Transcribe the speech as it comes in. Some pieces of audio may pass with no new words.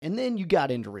And then you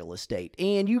got into real estate,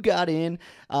 and you got in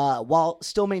while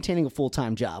still maintaining a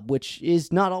full-time job, which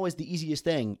is not always the easiest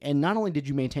thing. And not only did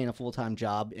you maintain a full-time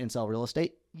job and sell real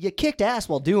estate, you kicked ass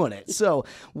while doing it. So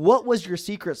what was your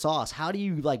secret sauce? How do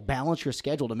you balance your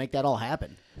schedule to make that all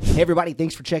happen? Hey everybody,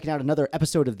 thanks for checking out another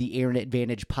episode of the Aaron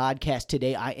Advantage podcast.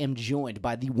 Today I am joined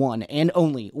by the one and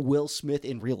only Will Smith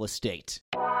in real estate.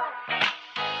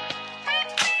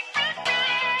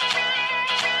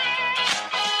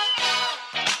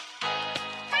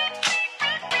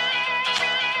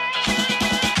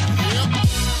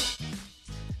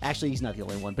 Actually, he's not the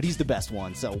only one, but he's the best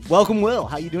one. So welcome, Will.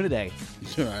 How you doing today?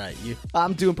 Doing all right. You?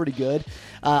 I'm doing pretty good.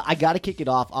 I got to kick it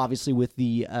off, obviously, with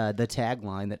the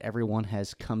tagline that everyone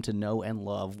has come to know and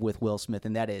love with Will Smith,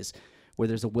 and that is, where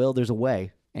there's a will, there's a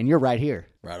way. And you're right here.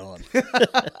 Right on.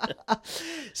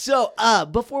 So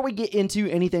before we get into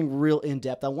anything real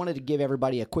in-depth, I wanted to give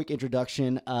everybody a quick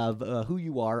introduction of who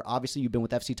you are. Obviously, you've been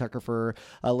with FC Tucker for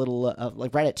a little,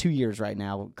 right at 2 years right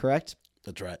now, correct?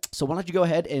 That's right. So why don't you go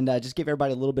ahead and just give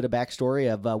everybody a little bit of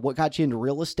backstory of what got you into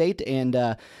real estate and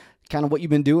kind of what you've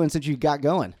been doing since you got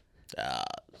going. I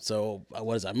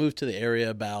moved to the area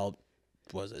about,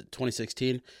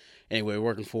 2016? Anyway,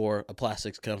 working for a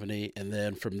plastics company, and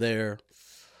then from there,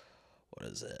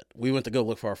 we went to go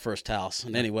look for our first house.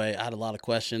 And anyway, I had a lot of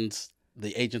questions.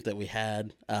 The agent that we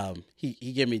had,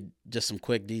 he gave me just some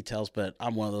quick details, but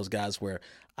I'm one of those guys where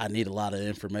I need a lot of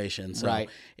information. So right.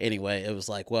 Anyway, it was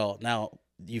like, well, now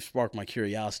you've sparked my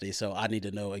curiosity, so I need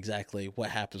to know exactly what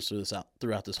happens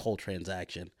throughout this whole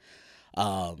transaction.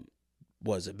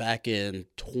 Was it back in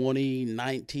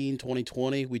 2019,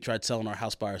 2020? We tried selling our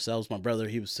house by ourselves. My brother,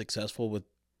 he was successful with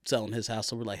selling his house,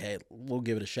 so we're like, hey, we'll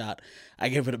give it a shot. I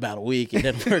gave it about a week. It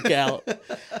didn't work out.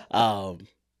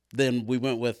 Then we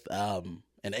went with an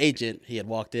agent. He had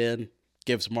walked in,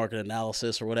 gave us market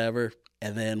analysis or whatever,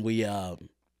 and then we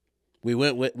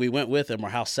went with him. Our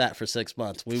house sat for 6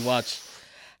 months. We watched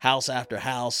house after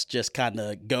house just kind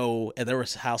of go, and there were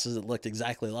houses that looked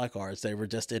exactly like ours. They were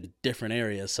just in different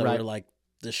areas, so right. we're like,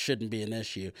 this shouldn't be an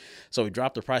issue. So we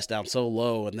dropped the price down so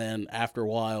low, and then after a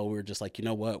while, we were just like, you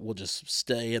know what? We'll just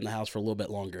stay in the house for a little bit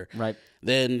longer. Right.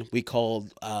 Then we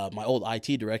called my old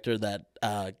IT director that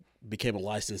became a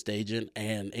licensed agent,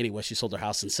 and anyway, she sold her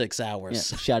house in 6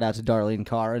 hours. Yeah. Shout out to Darlene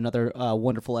Carr, another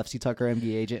wonderful FC Tucker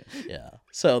MD agent. Yeah.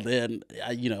 So then,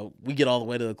 we get all the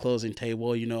way to the closing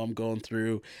table. I'm going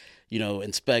through,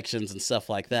 inspections and stuff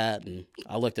like that, and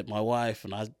I looked at my wife,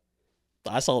 and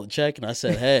I saw the check, and I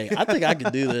said, hey, I think I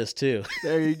could do this too.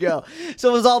 There you go. So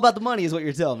it was all about the money is what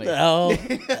you're telling me. No,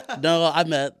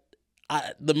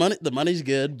 the money's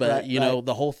good, but right.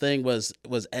 The whole thing was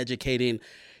educating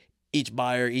each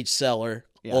buyer, each seller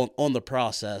on the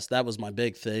process. That was my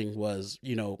big thing, was,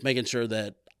 making sure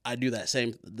that I do the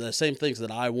same things that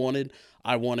I wanted.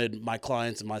 I wanted my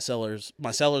clients and my sellers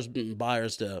and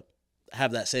buyers to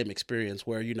have that same experience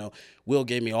where, Will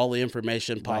gave me all the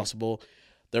information possible. Right.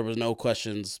 There was no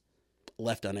questions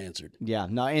left unanswered. Yeah,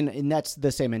 no, and that's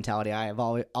the same mentality I have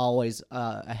always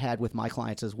had with my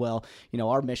clients as well.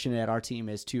 Our mission at our team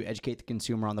is to educate the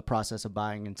consumer on the process of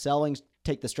buying and selling,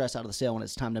 take the stress out of the sale when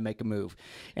it's time to make a move.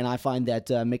 And I find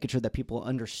that making sure that people are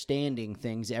understanding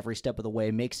things every step of the way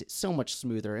makes it so much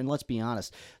smoother. And let's be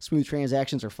honest, smooth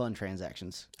transactions are fun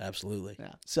transactions. Absolutely.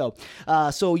 Yeah.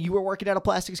 So you were working at a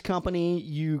plastics company.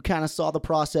 You kind of saw the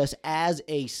process as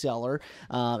a seller,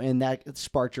 and that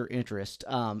sparked your interest.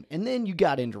 And then you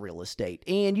got into real estate,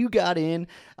 and you got in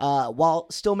while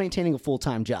still maintaining a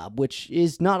full-time job, which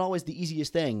is not always the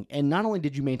easiest thing. And not only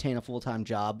did you maintain a full-time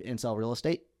job and sell real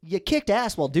estate, you kicked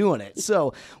ass while doing it.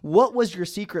 So what was your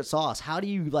secret sauce? How do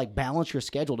you balance your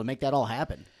schedule to make that all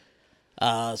happen?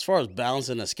 As far as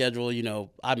balancing a schedule,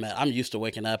 I'm used to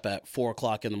waking up at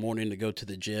 4:00 in the morning to go to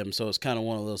the gym. So it's kind of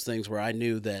one of those things where I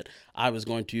knew that I was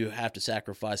going to have to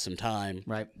sacrifice some time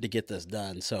to get this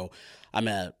done. So I'm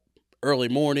at early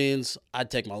mornings.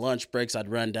 I'd take my lunch breaks. I'd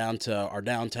run down to our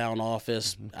downtown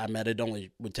office. Mm-hmm. It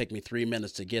only would take me 3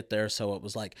 minutes to get there. So it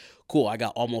was like, cool, I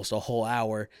got almost a whole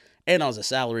hour. And I was a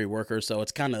salary worker, so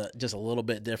it's kind of just a little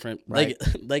bit different. Right.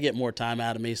 They get more time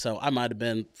out of me, so I might have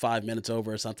been 5 minutes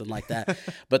over or something like that.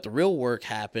 But the real work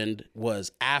happened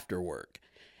was after work.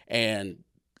 And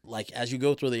as you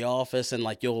go through the office and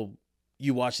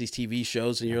you watch these TV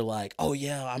shows and you're like, oh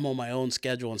yeah, I'm on my own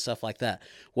schedule and stuff like that.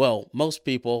 Well, most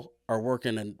people are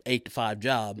working an 8 to 5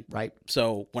 job. Right.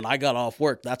 So when I got off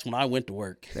work, that's when I went to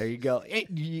work. There you go.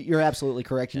 You're absolutely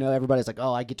correct. Everybody's like,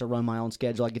 oh, I get to run my own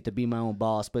schedule. I get to be my own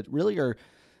boss. But really, you're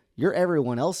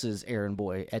everyone else's errand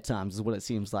boy at times is what it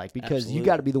seems like, because you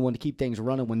got to be the one to keep things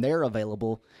running when they're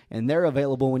available, and they're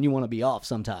available when you want to be off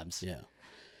sometimes. Yeah.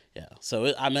 Yeah.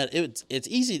 So it's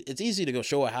easy to go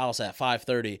show a house at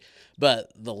 5:30, but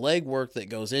the legwork that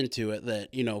goes into it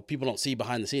that, people don't see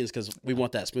behind the scenes because we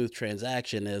want that smooth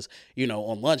transaction is,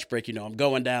 on lunch break, I'm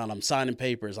going down, I'm signing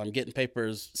papers, I'm getting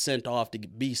papers sent off to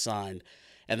be signed,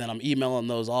 and then I'm emailing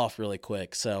those off really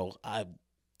quick. So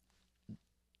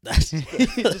that's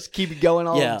just keep it going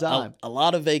all yeah, the time. a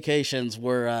lot of vacations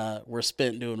were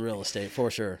spent doing real estate for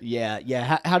sure.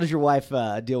 Yeah. How does your wife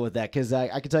deal with that? Because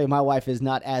I can tell you, my wife is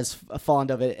not as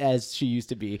fond of it as she used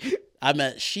to be.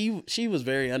 She was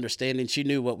very understanding. She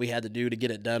knew what we had to do to get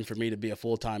it done for me to be a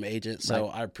full-time agent. So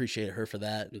right. I appreciate her for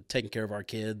that and taking care of our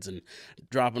kids and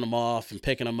dropping them off and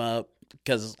picking them up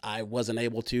because I wasn't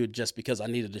able to just because I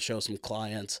needed to show some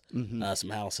clients some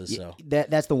houses. So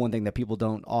that's the one thing that people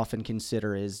don't often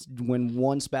consider is when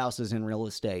one spouse is in real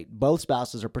estate, both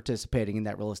spouses are participating in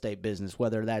that real estate business,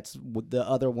 whether that's the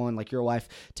other one, like your wife,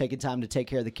 taking time to take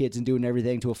care of the kids and doing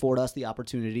everything to afford us the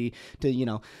opportunity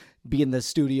to, be in the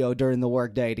studio during the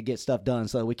workday to get stuff done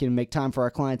so that we can make time for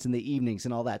our clients in the evenings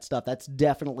and all that stuff. That's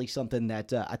definitely something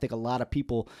that I think a lot of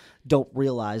people don't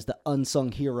realize. The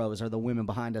unsung heroes are the women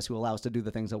behind us who allow us to do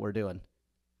the things that we're doing.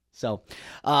 So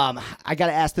I got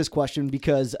to ask this question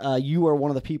because you are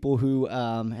one of the people who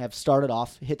have started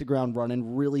off, hit the ground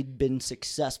running, really been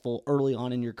successful early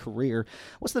on in your career.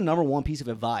 What's the number one piece of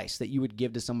advice that you would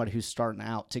give to somebody who's starting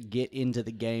out to get into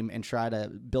the game and try to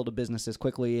build a business as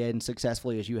quickly and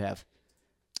successfully as you have?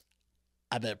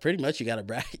 I bet pretty much you got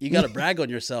to brag on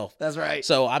yourself. That's right.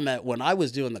 So when I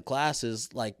was doing the classes,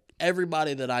 like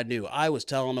everybody that I knew, I was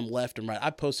telling them left and right. I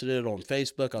posted it on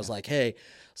Facebook. I was like, hey,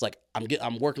 it's like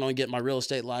I'm working on getting my real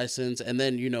estate license. And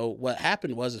then, what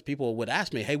happened was people would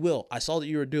ask me, hey, Will, I saw that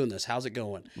you were doing this. How's it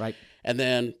going? Right. And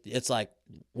then it's like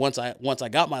once I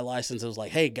got my license, it was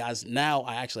like, hey, guys, now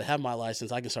I actually have my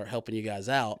license. I can start helping you guys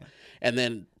out. And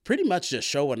then pretty much just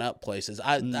showing up places.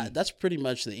 That's pretty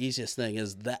much the easiest thing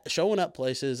is that showing up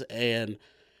places and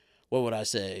what would I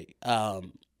say?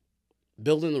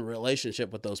 Building the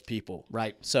relationship with those people.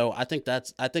 Right. So I think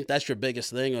that's your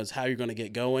biggest thing is how you're going to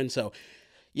get going. So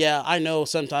yeah, I know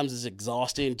sometimes it's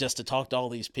exhausting just to talk to all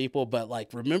these people, but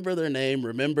like remember their name,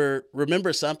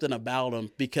 remember something about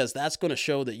them because that's going to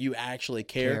show that you actually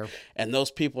care. And those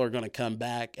people are going to come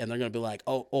back and they're going to be like,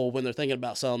 oh, when they're thinking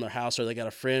about selling their house or they got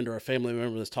a friend or a family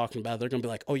member that's talking about it, they're going to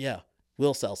be like, oh yeah,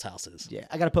 Will sells houses. Yeah,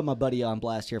 I got to put my buddy on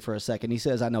blast here for a second. He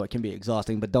says, I know it can be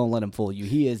exhausting, but don't let him fool you.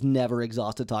 He is never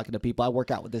exhausted talking to people. I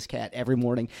work out with this cat every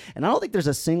morning, and I don't think there's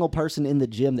a single person in the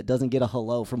gym that doesn't get a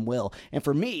hello from Will. And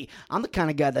for me, I'm the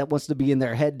kind of guy that wants to be in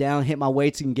there, head down, hit my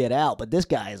weights, and get out. But this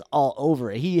guy is all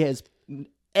over it. He has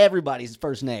everybody's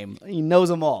first name. He knows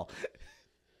them all.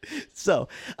 So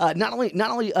not only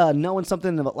knowing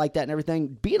something like that and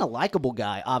everything, being a likable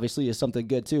guy obviously is something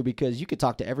good too because you could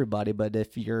talk to everybody, but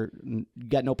if you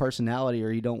got no personality or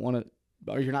you don't want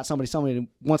to, or you're not somebody who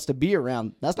wants to be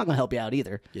around, that's not going to help you out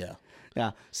either.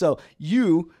 Yeah. So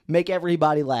you make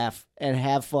everybody laugh and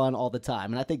have fun all the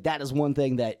time, and I think that is one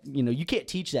thing that you can't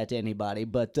teach that to anybody.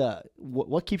 But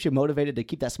what keeps you motivated to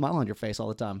keep that smile on your face all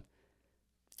the time?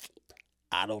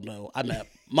 I don't know.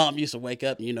 Mom used to wake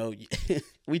up,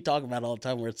 we talk about it all the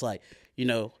time where it's like,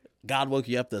 God woke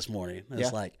you up this morning. And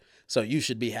it's like, so you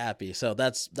should be happy. So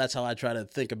that's how I try to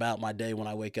think about my day when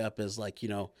I wake up is like,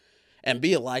 and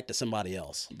be a light to somebody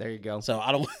else. There you go. So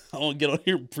I don't get on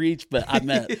here and preach, but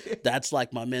that's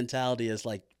like my mentality is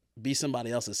like, be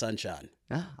somebody else's sunshine.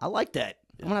 I like that.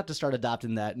 I'm going to have to start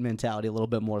adopting that mentality a little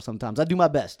bit more sometimes. I do my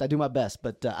best,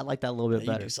 but I like that a little bit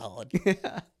better. You do solid.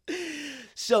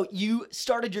 So you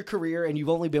started your career and you've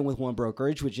only been with one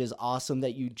brokerage, which is awesome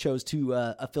that you chose to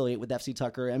affiliate with FC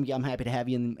Tucker. I'm happy to have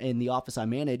you in the office I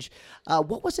manage.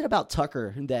 What was it about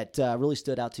Tucker that really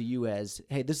stood out to you as,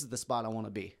 hey, this is the spot I want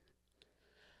to be?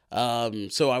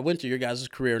 So I went to your guys'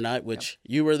 career night, which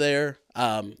you were there.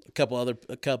 A couple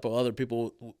other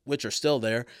people, which are still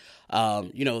there.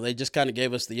 They just kind of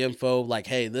gave us the info like,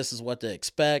 hey, this is what to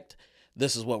expect.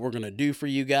 This is what we're going to do for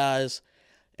you guys.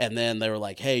 And then they were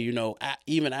like, hey,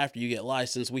 even after you get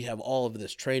licensed, we have all of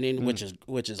this training, which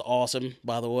is awesome,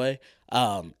 by the way.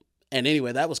 And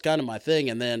anyway, that was kind of my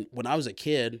thing. And then when I was a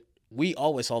kid, we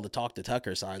always saw the Talk to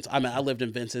Tucker signs. I mean, I lived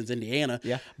in Vincennes, Indiana.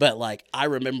 Yeah. But like, I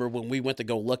remember when we went to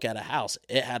go look at a house,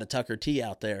 it had a Tucker T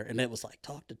out there, and it was like,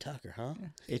 Talk to Tucker, huh?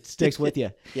 It sticks with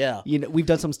you. Yeah. We've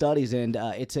done some studies, and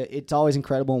it's always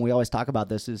incredible, and we always talk about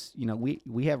this. Is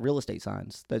we have real estate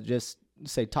signs that just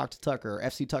say Talk to Tucker or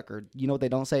FC Tucker. You know what they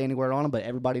don't say anywhere on them, but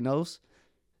everybody knows?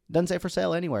 Doesn't say for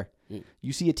sale anywhere.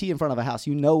 You see a T in front of a house,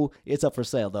 you know it's up for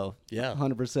sale, though. Yeah.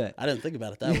 100%. I didn't think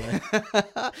about it that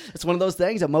way. It's one of those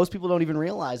things that most people don't even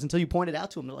realize until you point it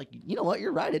out to them. They're like, you know what?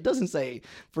 You're right. It doesn't say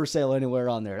for sale anywhere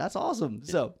on there. That's awesome.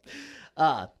 So,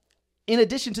 in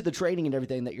addition to the training and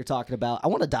everything that you're talking about, I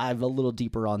want to dive a little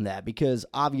deeper on that because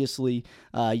obviously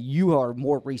you are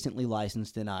more recently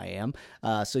licensed than I am.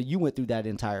 So you went through that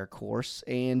entire course.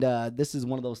 And this is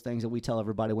one of those things that we tell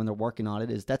everybody when they're working on it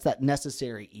is that's that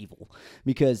necessary evil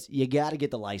because you got to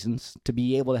get the license to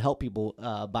be able to help people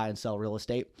buy and sell real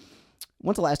estate.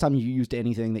 When's the last time you used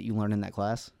anything that you learned in that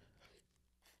class?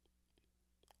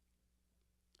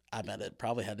 I bet it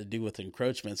probably had to do with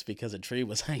encroachments because a tree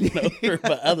was hanging over.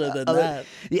 But other than that,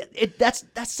 yeah,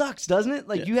 that sucks, doesn't it?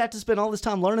 Like you have to spend all this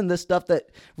time learning this stuff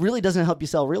that really doesn't help you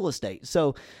sell real estate.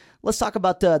 So let's talk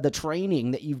about the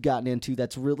training that you've gotten into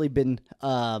that's really been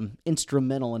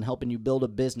instrumental in helping you build a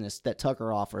business that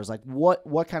Tucker offers. Like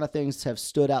what kind of things have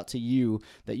stood out to you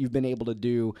that you've been able to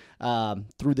do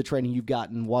through the training you've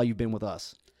gotten while you've been with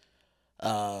us?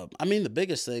 I mean, the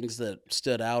biggest things that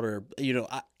stood out are,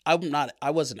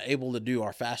 I wasn't able to do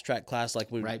our fast track class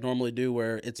like we normally do,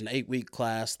 where it's an 8-week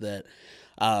class that,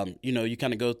 you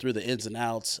kind of go through the ins and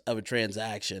outs of a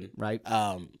transaction. Right.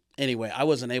 Anyway, I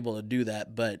wasn't able to do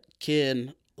that, but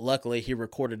Ken, luckily he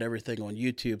recorded everything on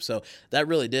YouTube. So that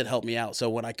really did help me out. So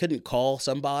when I couldn't call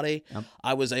somebody,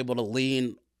 I was able to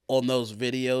lean on those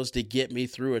videos to get me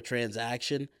through a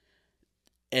transaction.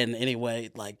 And anyway,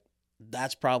 like,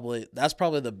 that's probably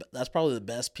the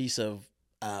best piece of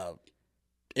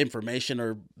information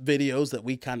or videos that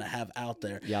we kind of have out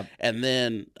there. Yep. And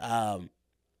then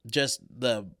just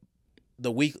the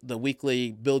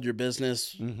weekly build your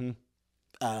business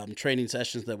training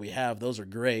sessions that we have, those are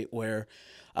great where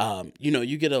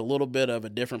you get a little bit of a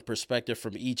different perspective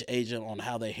from each agent on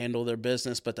how they handle their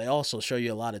business, but they also show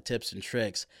you a lot of tips and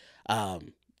tricks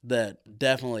that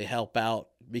definitely help out,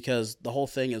 because the whole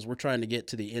thing is we're trying to get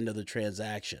to the end of the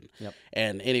transaction. Yep.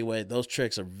 And anyway, those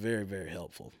tricks are very, very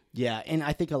helpful. Yeah, and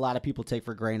I think a lot of people take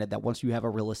for granted that once you have a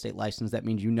real estate license, that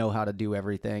means you know how to do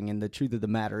everything. And the truth of the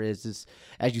matter is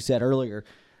as you said earlier,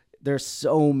 there's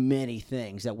so many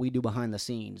things that we do behind the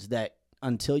scenes that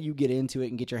until you get into it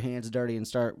and get your hands dirty and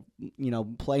start,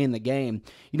 playing the game,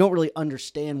 you don't really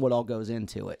understand what all goes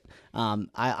into it.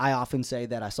 I often say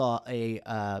that I saw a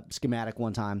schematic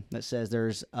one time that says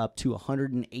there's up to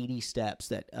 180 steps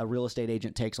that a real estate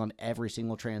agent takes on every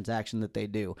single transaction that they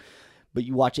do. But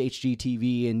you watch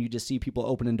HGTV and you just see people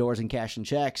opening doors and cashing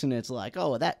checks, and it's like,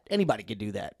 oh, that anybody could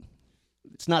do that.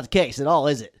 It's not the case at all,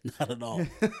 is it? Not at all.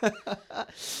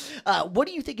 What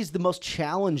do you think is the most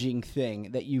challenging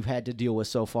thing that you've had to deal with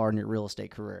so far in your real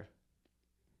estate career?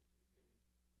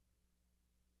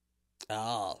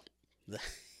 Oh,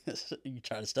 you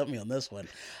try to stump me on this one.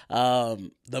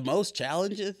 The most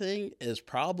challenging thing is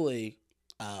probably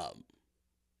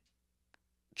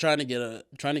trying to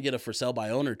get a for sale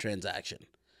by owner transaction.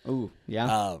 Ooh,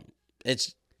 yeah.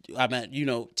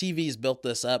 TV's built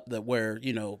this up that where,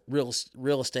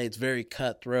 real estate's very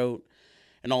cutthroat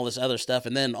and all this other stuff.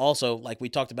 And then also, like we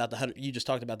talked about you just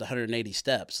talked about the 180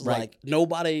 steps. Right. Like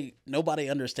nobody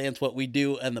understands what we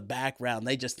do in the background.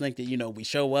 They just think that, we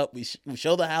show up, we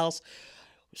show the house,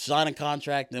 sign a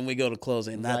contract, then we go to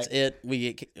closing. That's it.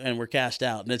 We're cashed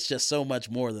out. And it's just so much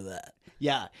more than that.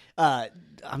 Yeah.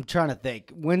 I'm trying to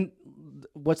think.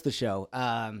 What's the show?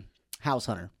 House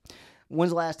Hunter.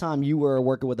 When's the last time you were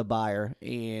working with a buyer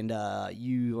and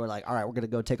you were like, all right, we're going to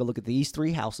go take a look at these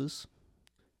 3 houses,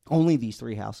 only these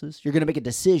 3 houses. You're going to make a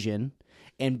decision,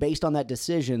 and based on that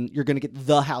decision, you're going to get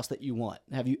the house that you want.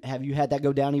 Have you had that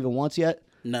go down even once yet?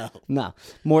 No.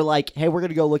 More like, hey, we're going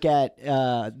to go look at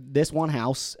this one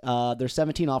house. There's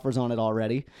 17 offers on it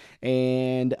already,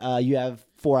 and you have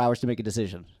 4 hours to make a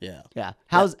decision. Yeah.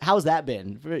 How's that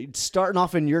been? Starting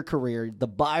off in your career, the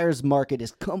buyer's market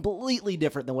is completely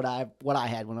different than what I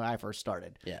had when I first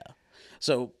started. Yeah.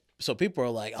 So people are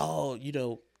like, oh,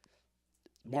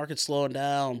 market's slowing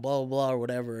down, blah, blah, blah, or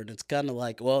whatever. And it's kind of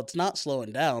like, well, it's not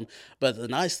slowing down. But the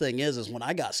nice thing is when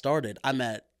I got started, I'm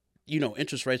at,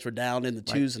 interest rates were down in the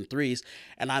 2s and 3s.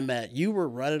 And you were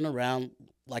running around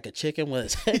like a chicken with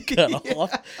its head cut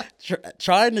off,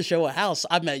 trying to show a house.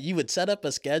 You would set up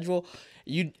a schedule.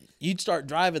 You'd start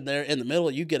driving there in the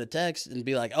middle. You get a text and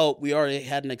be like, oh, we already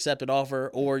had an accepted offer,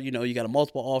 or, you got a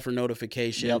multiple offer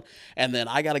notification. Yep. And then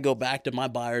I got to go back to my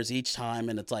buyers each time.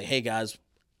 And it's like, hey guys,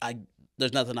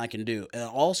 there's nothing I can do. And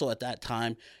also at that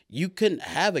time, you couldn't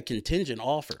have a contingent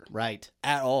offer. Right.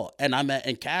 At all. And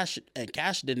cash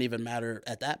didn't even matter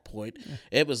at that point.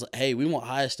 It was, hey, we want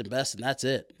highest and best, and that's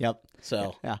it. Yep.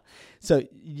 So Yeah. So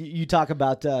you talk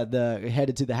about the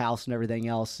headed to the house and everything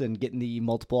else and getting the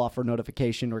multiple offer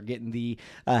notification or getting the,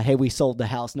 hey, we sold the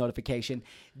house notification.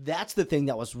 That's the thing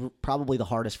that was probably the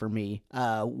hardest for me.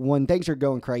 When things are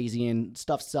going crazy and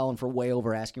stuff's selling for way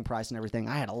over asking price and everything,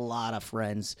 I had a lot of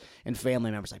friends and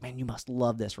family members like, man, you must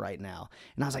love this right now.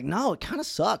 And I was like, no, it kind of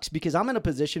sucks because I'm in a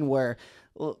position where,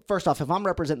 well, first off, if I'm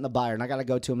representing the buyer and I got to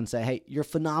go to them and say, hey, your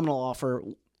phenomenal offer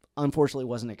unfortunately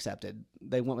wasn't accepted.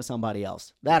 They went with somebody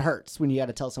else. That hurts when you got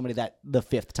to tell somebody that the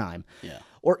fifth time. Yeah.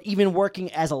 Or even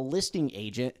working as a listing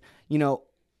agent,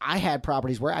 I had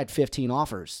properties where I had 15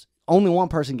 offers. Only one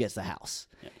person gets the house.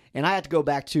 Yeah. And I had to go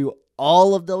back to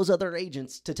all of those other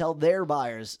agents to tell their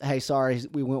buyers, hey, sorry,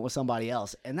 we went with somebody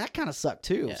else. And that kind of sucked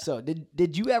too. Yeah. So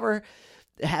did you ever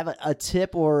have a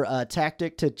tip or a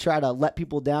tactic to try to let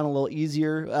people down a little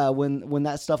easier when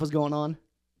that stuff was going on?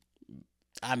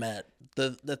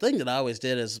 The thing that I always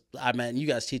did is, you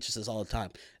guys teach us this all the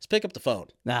time, is pick up the phone.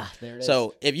 There it is.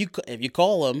 So if you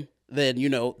call them, then,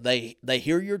 they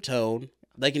hear your tone.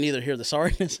 They can either hear the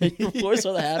sorriness in your voice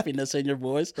or the happiness in your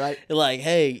voice. Right. Like,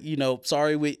 hey,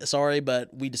 sorry,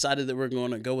 but we decided that we're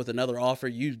going to go with another offer.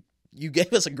 You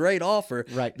gave us a great offer.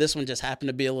 Right. This one just happened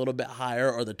to be a little bit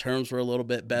higher or the terms were a little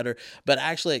bit better. But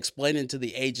actually explaining to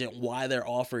the agent why their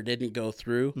offer didn't go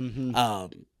through,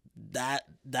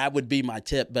 that would be my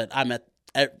tip. But I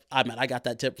got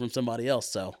that tip from somebody else.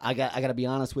 So I got to be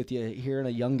honest with you. Hearing a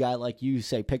young guy like you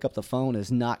say pick up the phone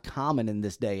is not common in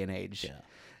this day and age. Yeah.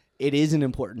 It is an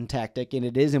important tactic, and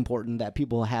it is important that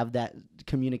people have that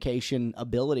communication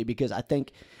ability because I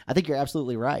think you're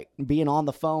absolutely right. Being on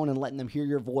the phone and letting them hear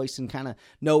your voice and kind of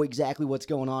know exactly what's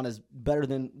going on is better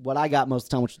than what I got most of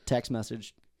the time, which is a text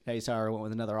message. Hey, sorry, I went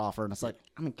with another offer, and it's like,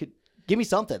 give me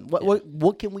something.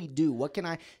 What can we do? What can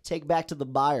I take back to the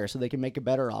buyer so they can make a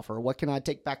better offer? What can I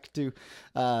take back to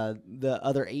the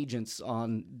other agents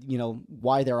on,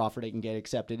 why their offer didn't get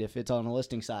accepted if it's on a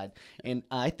listing side? And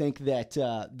I think that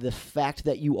the fact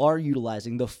that you are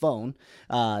utilizing the phone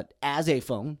as a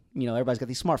phone, everybody's got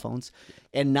these smartphones,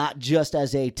 and not just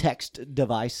as a text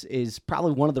device is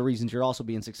probably one of the reasons you're also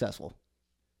being successful.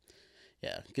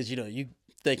 Yeah, because, you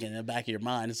thinking in the back of your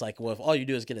mind, it's like, well, if all you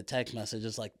do is get a text message,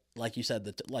 it's like you said,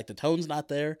 the tone's not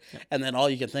there, and then all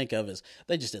you can think of is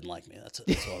they just didn't like me. That's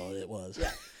what it was. Yeah.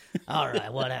 All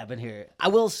right, what happened here? I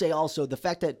will say also the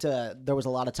fact that there was a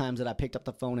lot of times that I picked up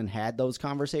the phone and had those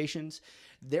conversations.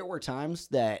 There were times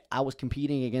that I was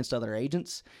competing against other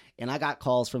agents, and I got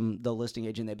calls from the listing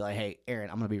agent. They'd be like, hey,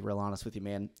 Aaron, I'm going to be real honest with you,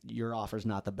 man. Your offer's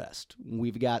not the best.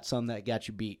 We've got some that got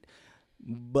you beat.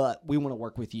 But we want to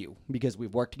work with you because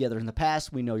we've worked together in the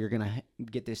past. We know you're going to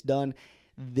get this done.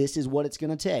 This is what it's going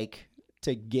to take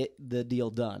to get the deal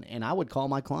done. And I would call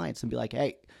my clients and be like,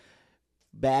 hey,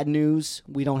 bad news,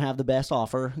 we don't have the best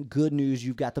offer. Good news,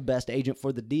 you've got the best agent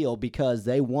for the deal because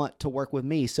they want to work with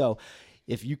me. So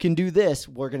if you can do this,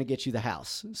 we're going to get you the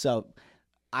house. So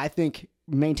I think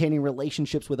maintaining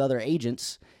relationships with other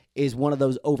agents is one of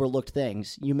those overlooked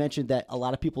things. You mentioned that a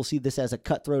lot of people see this as a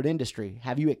cutthroat industry.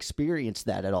 Have you experienced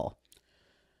that at all?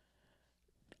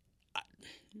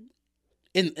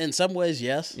 In some ways,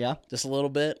 yes. Yeah. Just a little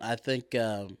bit. I think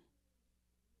but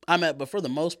for the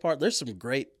most part, there's some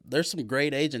great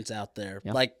agents out there.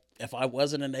 Yeah. Like if I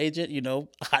wasn't an agent,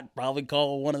 I'd probably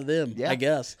call one of them, I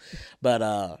guess.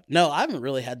 But no, I haven't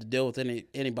really had to deal with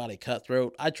anybody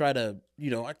cutthroat. I try to,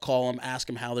 I call them, ask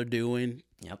them how they're doing.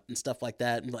 Yep. And stuff like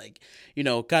that. And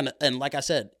kind of, and like I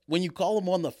said, when you call them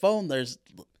on the phone,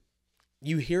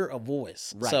 you hear a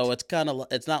voice. Right. So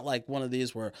it's not like one of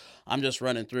these where I'm just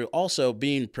running through. Also,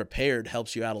 being prepared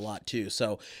helps you out a lot too.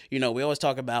 So, we always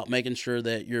talk about making sure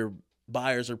that your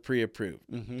buyers are pre-approved.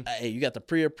 Mm-hmm. Hey, you got the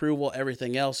pre-approval,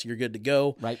 everything else, you're good to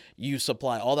go. Right. You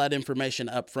supply all that information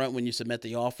up front when you submit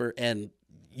the offer, and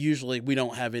usually we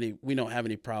don't have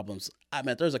any problems.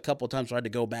 There's a couple of times where I had to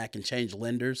go back and change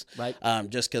lenders, right?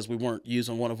 Just because we weren't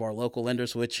using one of our local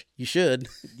lenders, which you should.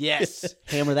 Yes,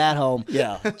 hammer that home.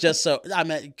 Yeah, just so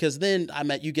because then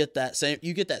you get that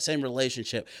same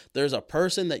relationship. There's a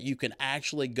person that you can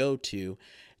actually go to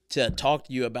talk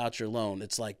to you about your loan.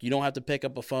 It's like you don't have to pick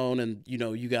up a phone and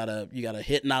you gotta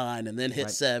hit 9 and then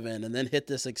hit 7 and then hit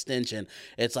this extension.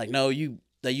 It's like no,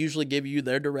 they usually give you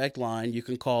their direct line. You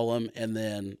can call them, and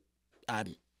then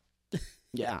 100%.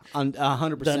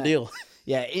 Done deal.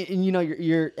 Yeah, and you know,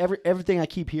 you're everything I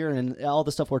keep hearing and all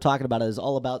the stuff we're talking about is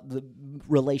all about the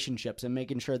relationships and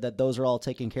making sure that those are all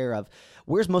taken care of.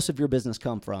 Where's most of your business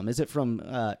come from? Is it from?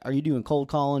 Are you doing cold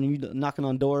calling? Are you knocking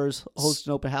on doors,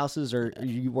 hosting open houses, or are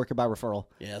you working by referral?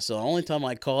 Yeah, so the only time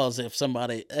I call is if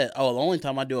somebody. The only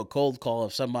time I do a cold call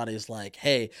if somebody's like,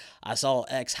 "Hey, I saw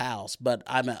X house," but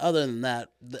other than that,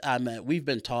 we've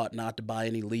been taught not to buy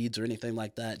any leads or anything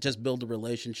like that. Just build a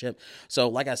relationship. So,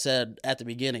 like I said at the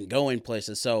beginning, going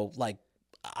places. So, like,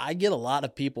 I get a lot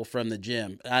of people from the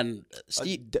gym, and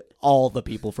Steve, all the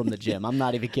people from the gym. I'm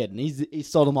not even kidding. He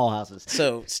sold them all houses.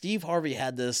 So Steve Harvey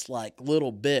had this like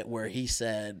little bit where he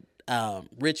said,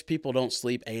 "Rich people don't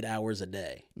sleep 8 hours a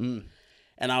day,"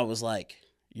 and I was like,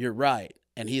 "You're right."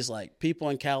 And he's like, people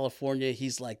in California,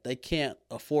 he's like, they can't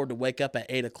afford to wake up at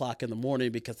 8 o'clock in the morning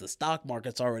because the stock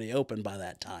market's already open by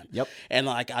that time. Yep. And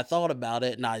like I thought about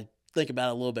it, and I think about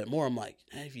it a little bit more. I'm like,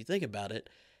 hey, if you think about it,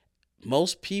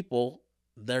 most people,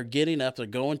 they're getting up, they're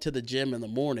going to the gym in the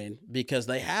morning because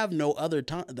they have no other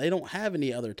time. They don't have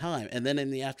any other time. And then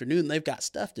in the afternoon, they've got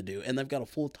stuff to do and they've got a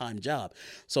full-time job.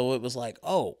 So it was like,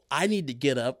 oh, I need to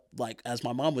get up, like, as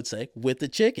my mom would say, with the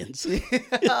chickens.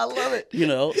 I love it. You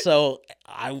know, so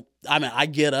I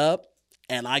get up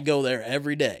and I go there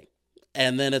every day.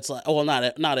 And then it's like, oh, well,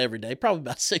 not every day, probably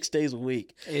about 6 days a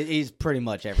week. He's pretty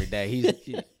much every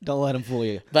day. Don't let him fool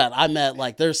you. But I meant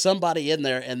like there's somebody in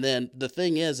there, and then the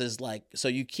thing is like, so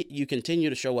you continue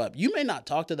to show up. You may not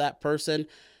talk to that person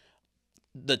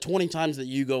the 20 times that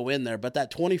you go in there, but that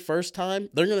 21st time,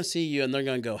 they're going to see you and they're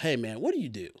going to go, hey, man, what do you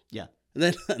do? Yeah.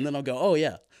 And then I'll go, oh,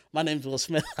 yeah, my name's Will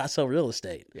Smith. I sell real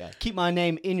estate. Yeah. Keep my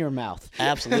name in your mouth.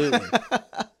 Absolutely.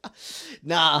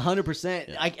 Nah, 100%.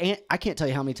 Yeah. I can't tell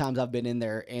you how many times I've been in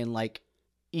there and like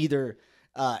either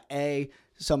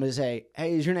somebody say,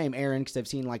 hey, is your name Aaron? Because they've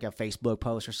seen like a Facebook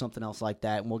post or something else like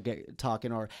that, and we'll get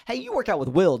talking. Or, hey, you work out with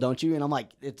Will, don't you? And I'm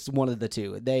like, it's one of the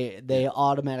two. They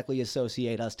automatically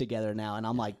associate us together now, and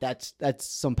I'm like, that's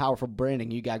some powerful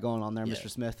branding you got going on there, Mr.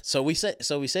 Smith. So we say,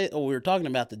 we were talking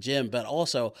about the gym, but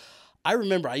also I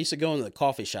remember I used to go into the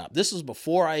coffee shop. This was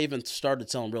before I even started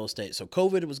selling real estate. So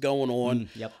COVID was going on.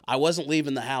 Yep. I wasn't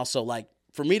leaving the house. So like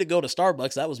for me to go to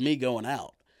Starbucks, that was me going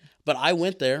out. But I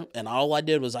went there and all I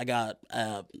did was I got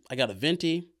a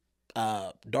venti,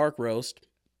 dark roast,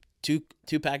 two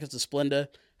packets of Splenda,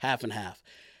 half and half.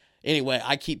 Anyway,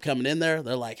 I keep coming in there.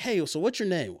 They're like, hey, so what's your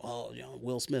name? Oh,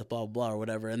 Will Smith, blah, blah, blah, or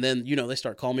whatever. And then, they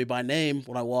start calling me by name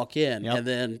when I walk in. Yep. And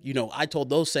then, I told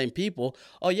those same people,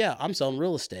 oh, yeah, I'm selling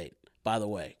real estate, by the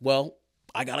way. Well,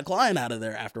 I got a client out of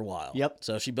there after a while. Yep.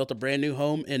 So she built a brand new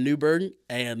home in Newburgh,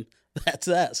 and that's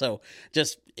that. So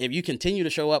just if you continue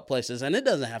to show up places, and it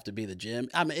doesn't have to be the gym.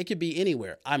 I mean, it could be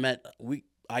anywhere. I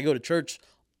go to church.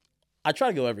 I try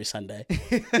to go every Sunday,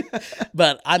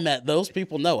 but those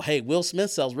people know, hey, Will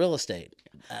Smith sells real estate.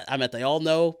 They all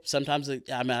know. Sometimes I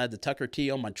had the Tucker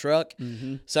T on my truck.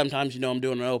 Mm-hmm. Sometimes, I'm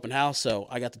doing an open house, so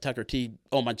I got the Tucker T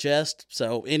on my chest.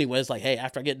 So anyways, like, hey,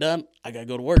 after I get done, I got to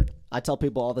go to work. I tell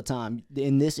people all the time,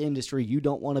 in this industry, you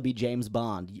don't want to be James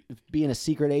Bond. Being a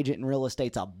secret agent in real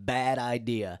estate's a bad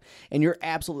idea. And you're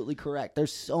absolutely correct.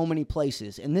 There's so many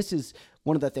places. And this is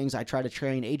one of the things I try to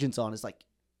train agents on is like,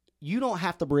 you don't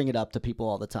have to bring it up to people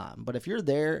all the time. But if you're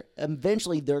there,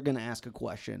 eventually they're going to ask a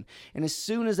question. And as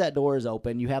soon as that door is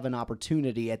open, you have an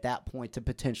opportunity at that point to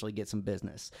potentially get some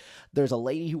business. There's a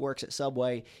lady who works at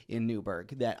Subway in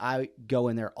Newburgh that I go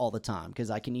in there all the time because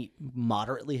I can eat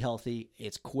moderately healthy.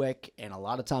 It's quick. And a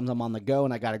lot of times I'm on the go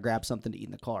and I got to grab something to eat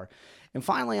in the car. And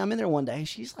finally, I'm in there one day, and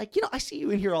she's like, I see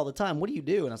you in here all the time. What do you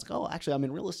do? And I was like, oh, actually, I'm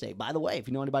in real estate. By the way, if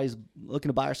you know anybody's looking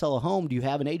to buy or sell a home, do you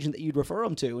have an agent that you'd refer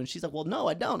them to? And she's like, well, no,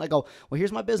 I don't. I go, well,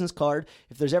 here's my business card.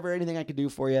 If there's ever anything I could do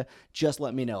for you, just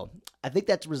let me know. I think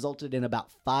that's resulted in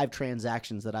about 5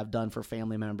 transactions that I've done for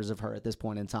family members of her at this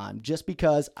point in time, just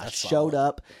because I showed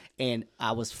up and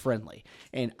I was friendly.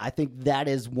 And I think that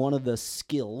is one of the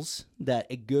skills that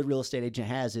a good real estate agent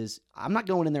has is I'm not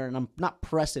going in there and I'm not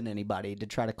pressing anybody to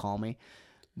try to call me.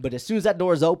 But as soon as that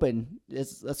door is open,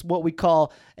 that's what we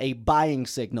call a buying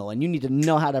signal. And you need to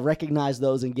know how to recognize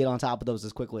those and get on top of those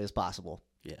as quickly as possible.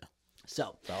 Yeah.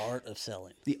 So the art of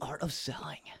selling. The art of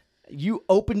selling. You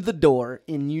opened the door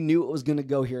and you knew it was going to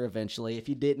go here eventually. If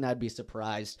you didn't, I'd be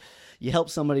surprised. You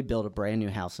helped somebody build a brand new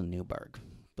house in Newburgh.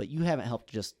 But you haven't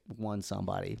helped just one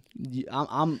somebody.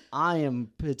 I am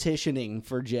petitioning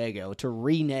for Jago to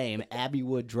rename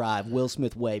Abbeywood Drive Will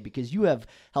Smith Way because you have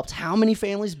helped how many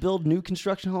families build new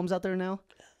construction homes out there now?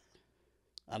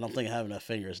 I don't think I have enough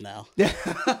fingers now.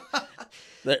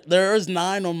 There is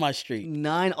 9 on my street.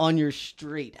 9 on your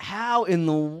street. How in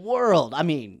the world? I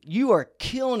mean, you are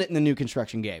killing it in the new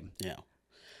construction game. Yeah.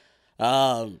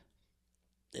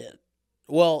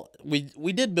 Well,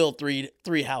 we did build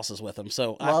three houses with him,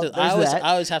 so Well, I there's that.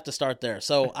 always have to start there.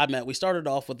 So we started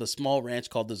off with a small ranch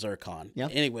called the Zircon. Yeah.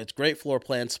 Anyway, it's great floor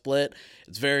plan split.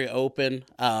 It's very open.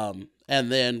 And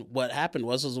then what happened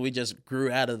was we just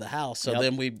grew out of the house. So Yep.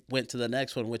 then we went to the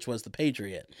next one, which was the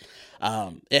Patriot.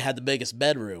 It had the biggest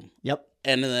bedroom. Yep.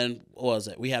 And then what was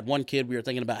it? We had one kid. We were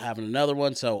thinking about having another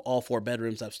one. So all 4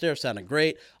 bedrooms upstairs sounded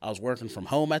great. I was working from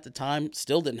home at the time.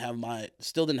 Still didn't have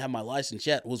my license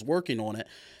yet. Was working on it.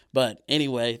 But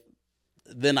anyway,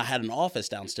 then I had an office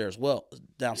downstairs as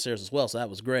well. So that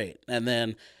was great. And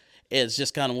then it's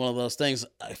just kind of one of those things.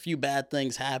 A few bad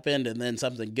things happened, and then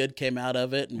something good came out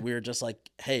of it. And we were just like,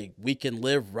 hey, we can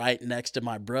live right next to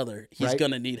my brother. He's Right.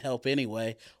 going to need help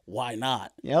anyway. Why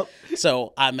not? Yep.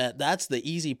 So that's the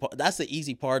easy part. That's the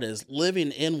easy part, is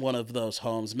living in one of those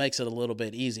homes makes it a little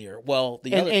bit easier. Well,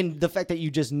 And the fact that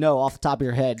you just know off the top of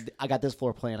your head, I got this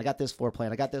floor plan, I got this floor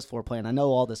plan, I got this floor plan, I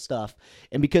know all this stuff.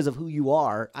 And because of who you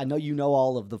are, I know you know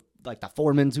all of the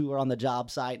foremen who are on the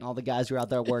job site and all the guys who are out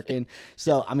there working.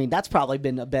 So, I mean, that's probably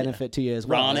been a benefit to you as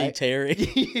well. Ronnie, right? Terry.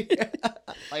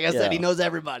 Like I said, he knows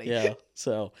everybody. Yeah.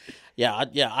 So,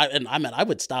 I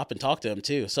would stop and talk to him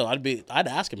too. So I'd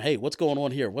ask him, hey, what's going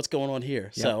on here? What's going on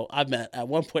here? Yeah. So at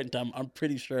one point in time, I'm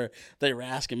pretty sure they were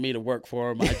asking me to work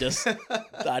for him.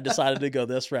 I decided to go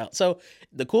this route. So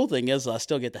the cool thing is I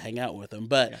still get to hang out with him.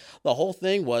 But the whole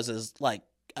thing is like,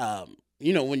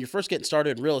 when you're first getting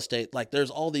started in real estate, like there's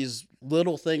all these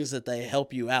little things that they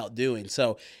help you out doing.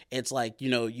 So it's like,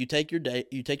 you take your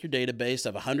database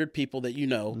of 100 people that you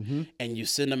know, Mm-hmm. and you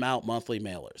send them out monthly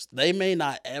mailers. They may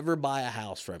not ever buy a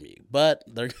house from you, but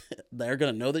they're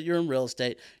going to know that you're in real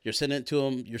estate. You're sending it to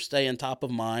them. You're staying top of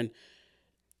mind.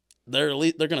 They're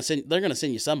going to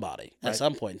send you somebody at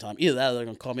some point in time. Either that or they're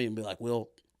going to call me and be like, "Will,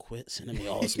 quit sending me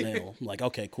all this mail." I'm like,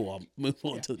 okay, cool. I'll move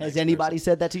on to the Has next anybody person.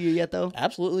 said that to you yet, though?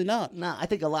 Absolutely not. Nah, I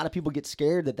think a lot of people get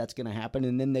scared that that's going to happen,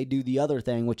 and then they do the other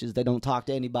thing, which is they don't talk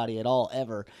to anybody at all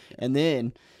ever. And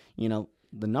then,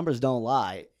 the numbers don't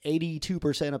lie.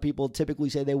 82% of people typically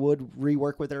say they would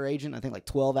rework with their agent. I think like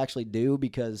 12 actually do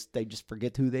because they just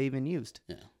forget who they even used,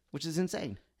 which is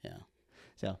insane. Yeah.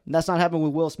 So that's not happening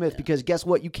with Will Smith because guess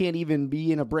what? You can't even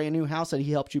be in a brand new house that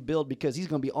he helped you build because he's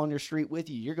going to be on your street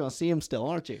with you. You're going to see him still,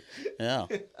 aren't you? Yeah.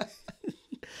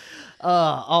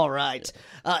 All right.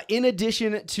 In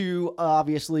addition to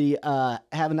obviously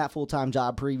having that full-time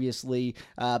job previously,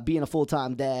 being a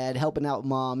full-time dad, helping out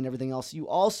mom and everything else, you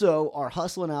also are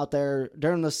hustling out there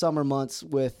during the summer months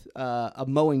with a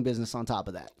mowing business on top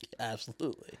of that.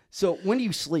 Absolutely. So when do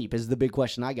you sleep is the big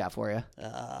question I got for you.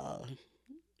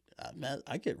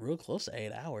 I get real close to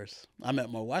 8 hours. My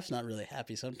wife's not really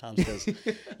happy sometimes because,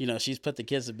 she's put the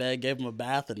kids to bed, gave them a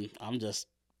bath, and I'm just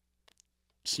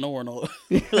snoring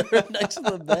next to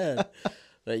the bed.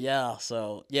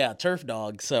 But turf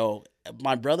dog. So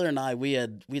my brother and I, we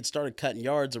had started cutting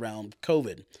yards around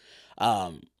COVID.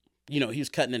 He was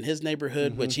cutting in his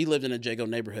neighborhood, which he lived in a Jago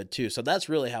neighborhood too. So that's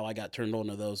really how I got turned on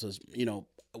to those. Was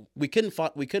we couldn't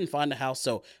find a house.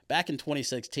 So back in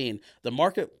 2016, the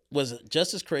market was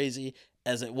just as crazy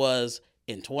as it was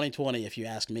in 2020, if you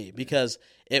ask me, because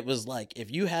it was like if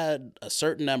you had a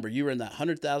certain number, you were in that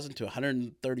 $100,000 to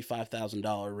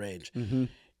 $135,000 range. Mm-hmm.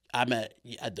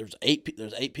 There's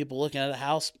 8 people looking at a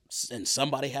house, and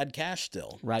somebody had cash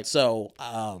still. Right. So,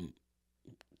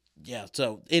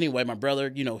 So anyway, my brother,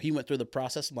 he went through the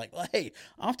process. I'm like, well, hey,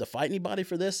 I don't have to fight anybody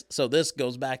for this. So this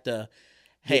goes back to,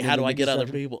 hey, how do I get other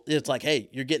people? It's like, hey,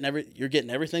 you're getting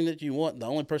everything that you want. The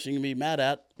only person you can be mad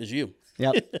at is you.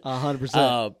 Yep,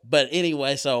 100%. But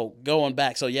anyway, so going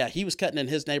back, so yeah, he was cutting in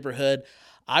his neighborhood.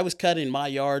 I was cutting my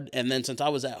yard, and then since I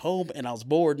was at home and I was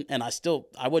bored, and I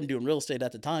wasn't doing real estate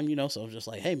at the time, so I was just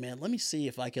like, hey man, let me see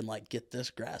if I can get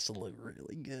this grass to look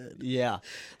really good. Yeah.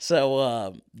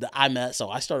 So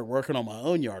I started working on my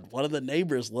own yard. One of the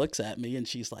neighbors looks at me and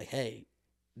she's like, hey,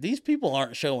 these people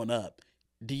aren't showing up.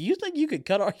 Do you think you could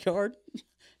cut our yard?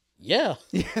 Yeah.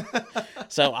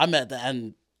 So I met that,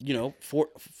 and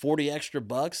 40 extra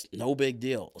bucks, no big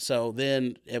deal. So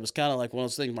then it was kind of like one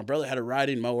of those things. My brother had a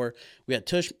riding mower. We had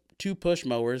 2 push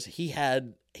mowers. He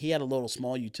had a little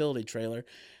small utility trailer.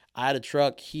 I had a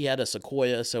truck. He had a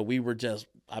Sequoia. So we were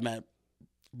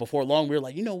before long, we were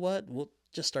like, you know what? We'll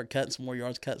just start cutting some more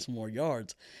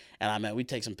yards. And we'd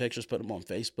take some pictures, put them on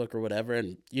Facebook or whatever.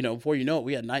 And, before you know it,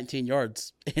 we had 19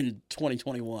 yards in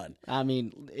 2021. I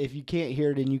mean, if you can't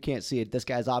hear it and you can't see it, this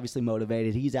guy's obviously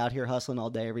motivated. He's out here hustling all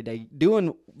day, every day,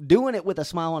 doing it with a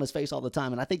smile on his face all the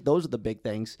time. And I think those are the big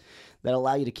things that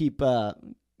allow you to keep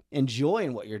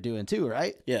enjoying what you're doing too,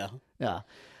 right? Yeah. Yeah.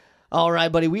 All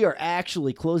right, buddy. We are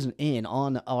actually closing in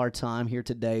on our time here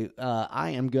today. I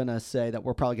am going to say that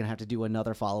we're probably going to have to do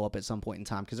another follow-up at some point in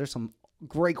time because there's some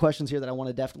great questions here that I want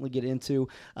to definitely get into.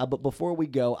 But before we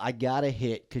go, I got to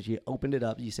hit, because you opened it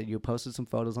up. You said you posted some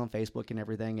photos on Facebook and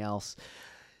everything else.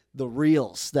 The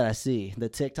reels that I see, the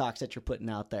TikToks that you're putting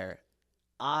out there.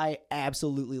 I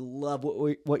absolutely love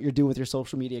what you're doing with your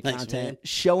social media content, man.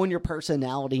 showing your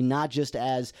personality, not just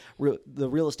as the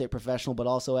real estate professional, but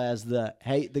also as the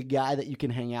guy that you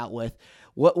can hang out with.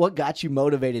 What got you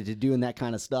motivated to doing that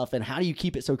kind of stuff, and how do you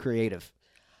keep it so creative?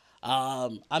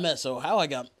 How I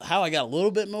got a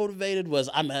little bit motivated was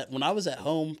when I was at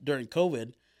home during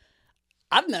COVID,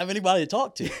 I didn't have anybody to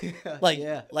talk to.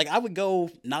 Like I would go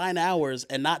 9 hours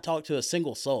and not talk to a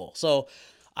single soul. So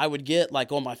I would get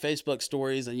like on my Facebook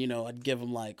stories, and I'd give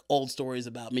them like old stories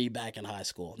about me back in high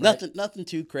school. Right. Nothing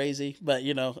too crazy, but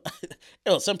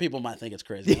some people might think it's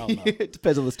crazy. I don't know. It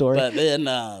depends on the story. But then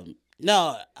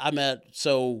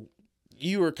so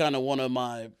you were kind of one of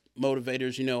my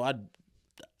motivators.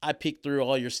 I peeked through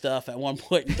all your stuff at one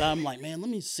point in time. I'm like, man, let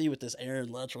me see what this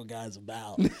Aaron Luttrell guy's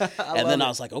about. I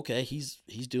was like, okay, he's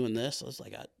doing this. I was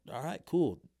like, all right,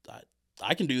 cool.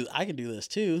 I can do this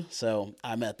too. So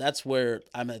I think that's where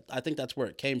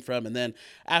it came from. And then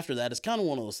after that, it's kind of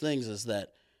one of those things is that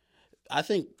I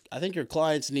think your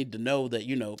clients need to know that,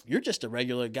 you're just a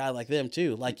regular guy like them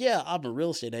too. Like, yeah, I'm a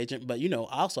real estate agent, but I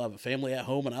also have a family at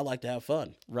home and I like to have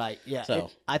fun. Right. Yeah.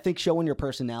 So I think showing your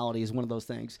personality is one of those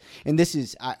things. And this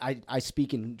is, I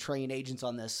speak and train agents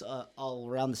on this all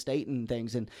around the state and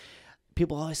things. And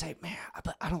people always say, man,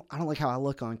 I don't like how I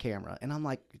look on camera. And I'm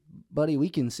like, buddy, we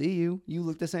can see you. You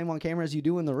look the same on camera as you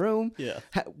do in the room. Yeah.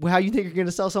 How you think you're going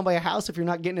to sell somebody a house if you're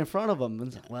not getting in front of them?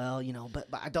 And like, well, but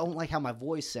I don't like how my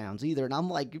voice sounds either. And I'm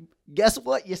like, guess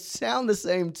what? You sound the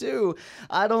same too.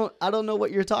 I don't know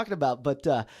what you're talking about, but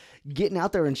getting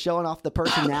out there and showing off the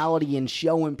personality and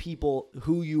showing people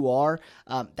who you are,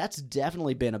 that's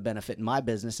definitely been a benefit in my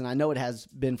business. And I know it has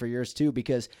been for yours too,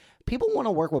 because people want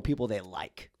to work with people they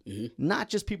like, not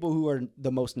just people who are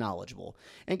the most knowledgeable.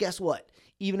 And guess what?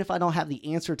 Even if I don't have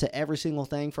the answer to every single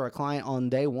thing for a client on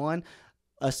day one,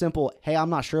 a simple, hey, I'm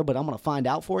not sure, but I'm going to find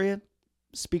out for you,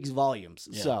 speaks volumes.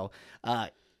 Yeah. So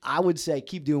I would say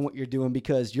keep doing what you're doing,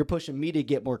 because you're pushing me to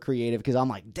get more creative, because I'm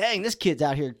like, dang, this kid's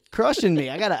out here crushing me.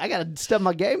 I gotta step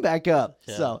my game back up.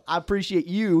 Yeah. So I appreciate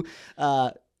you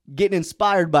getting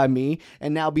inspired by me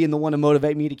and now being the one to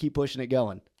motivate me to keep pushing it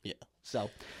going. Yeah.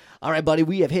 So, all right, buddy,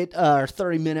 we have hit our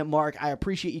 30-minute mark. I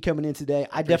appreciate you coming in today.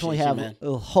 I definitely have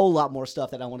a whole lot more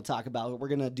stuff that I want to talk about. We're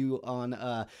going to do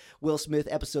on Will Smith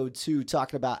episode 2,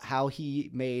 talking about how he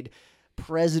made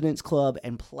President's Club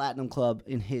and Platinum Club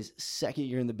in his second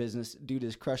year in the business. Dude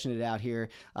is crushing it out here.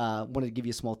 Wanted to give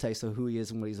you a small taste of who he is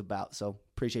and what he's about. So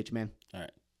appreciate you, man. All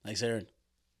right. Thanks, Aaron.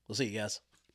 We'll see you guys.